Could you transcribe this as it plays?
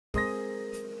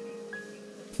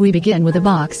We begin with a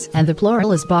box, and the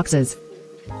plural is boxes.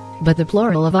 But the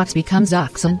plural of ox becomes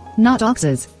oxen, not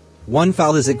oxes. One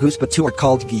fowl is a goose, but two are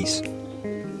called geese.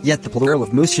 Yet the plural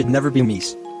of moose should never be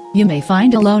meese. You may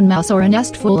find a lone mouse or a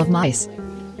nest full of mice.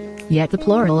 Yet the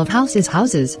plural of house is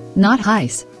houses, not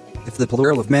hice. If the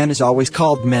plural of man is always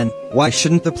called men, why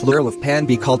shouldn't the plural of pan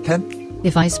be called pen?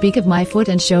 If I speak of my foot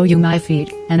and show you my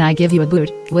feet, and I give you a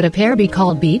boot, would a pair be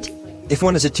called beet? If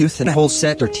one is a tooth and a whole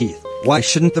set are teeth, why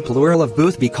shouldn't the plural of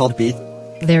booth be called beeth?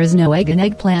 There is no egg in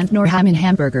eggplant nor ham in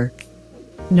hamburger.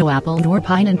 No apple nor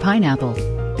pine in pineapple.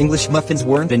 English muffins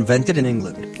weren't invented in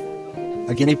England.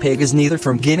 A guinea pig is neither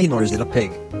from Guinea nor is it a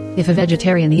pig. If a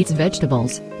vegetarian eats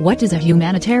vegetables, what does a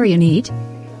humanitarian eat?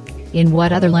 In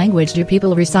what other language do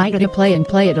people recite at a play and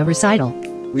play at a recital?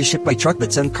 We ship by truck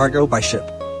but send cargo by ship.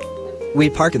 We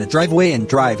park in a driveway and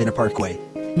drive in a parkway.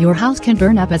 Your house can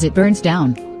burn up as it burns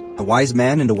down. A wise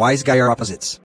man and a wise guy are opposites.